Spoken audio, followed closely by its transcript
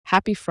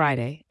Happy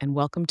Friday and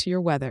welcome to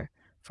your weather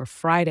for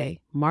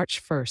Friday,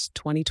 March 1st,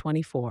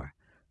 2024,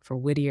 for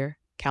Whittier,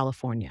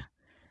 California.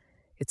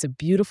 It's a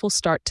beautiful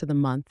start to the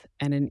month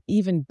and an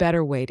even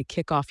better way to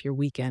kick off your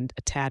weekend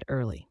a tad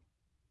early.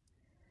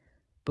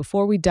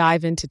 Before we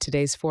dive into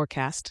today's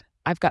forecast,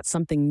 I've got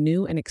something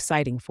new and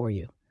exciting for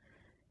you.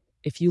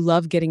 If you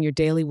love getting your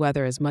daily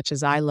weather as much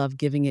as I love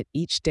giving it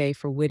each day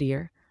for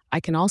Whittier, I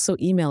can also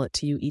email it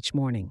to you each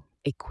morning.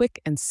 A quick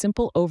and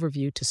simple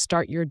overview to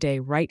start your day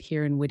right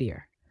here in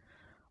Whittier.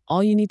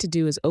 All you need to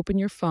do is open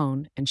your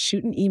phone and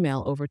shoot an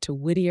email over to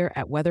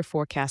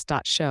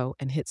whittier@weatherforecast.show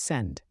and hit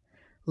send.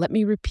 Let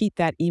me repeat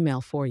that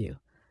email for you.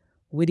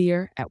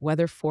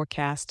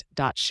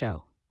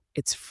 whittier@weatherforecast.show.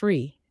 It's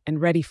free and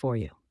ready for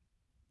you.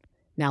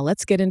 Now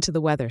let's get into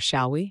the weather,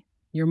 shall we?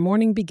 Your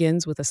morning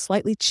begins with a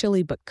slightly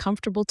chilly but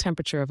comfortable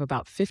temperature of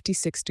about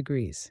 56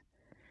 degrees.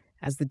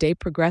 As the day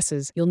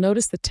progresses, you'll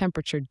notice the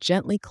temperature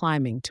gently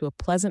climbing to a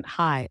pleasant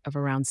high of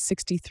around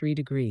 63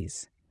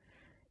 degrees.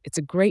 It's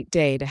a great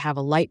day to have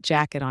a light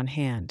jacket on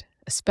hand,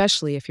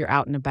 especially if you're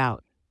out and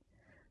about.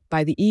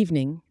 By the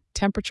evening,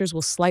 temperatures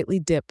will slightly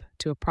dip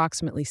to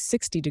approximately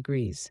 60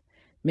 degrees,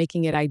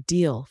 making it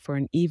ideal for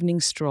an evening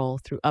stroll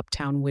through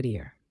Uptown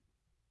Whittier.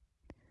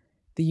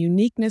 The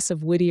uniqueness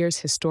of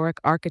Whittier's historic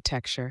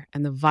architecture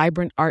and the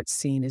vibrant art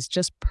scene is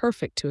just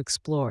perfect to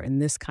explore in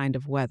this kind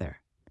of weather.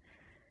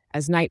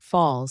 As night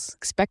falls,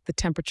 expect the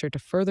temperature to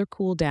further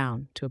cool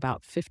down to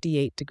about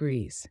 58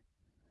 degrees.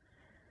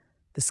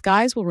 The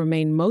skies will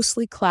remain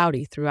mostly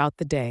cloudy throughout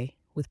the day,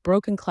 with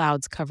broken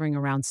clouds covering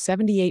around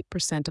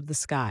 78% of the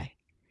sky.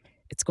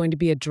 It's going to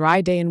be a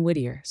dry day in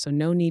Whittier, so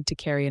no need to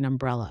carry an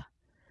umbrella.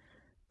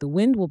 The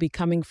wind will be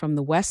coming from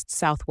the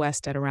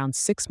west-southwest at around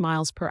 6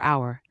 miles per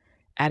hour,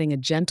 adding a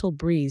gentle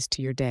breeze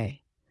to your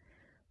day.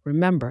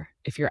 Remember,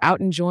 if you're out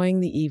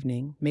enjoying the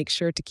evening, make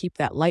sure to keep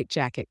that light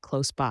jacket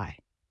close by.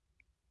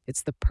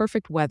 It's the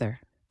perfect weather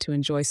to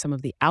enjoy some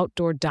of the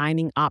outdoor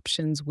dining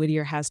options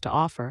Whittier has to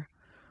offer,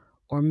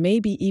 or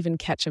maybe even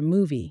catch a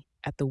movie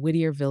at the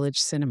Whittier Village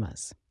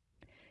Cinemas.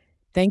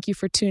 Thank you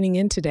for tuning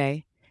in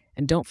today,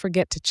 and don't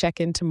forget to check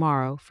in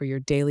tomorrow for your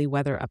daily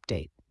weather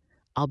update.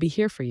 I'll be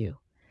here for you.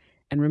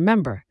 And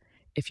remember,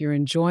 if you're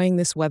enjoying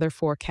this weather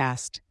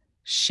forecast,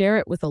 share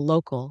it with a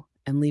local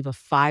and leave a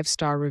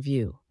 5-star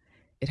review.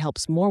 It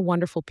helps more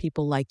wonderful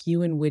people like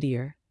you in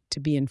Whittier to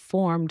be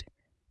informed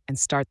and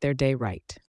start their day right.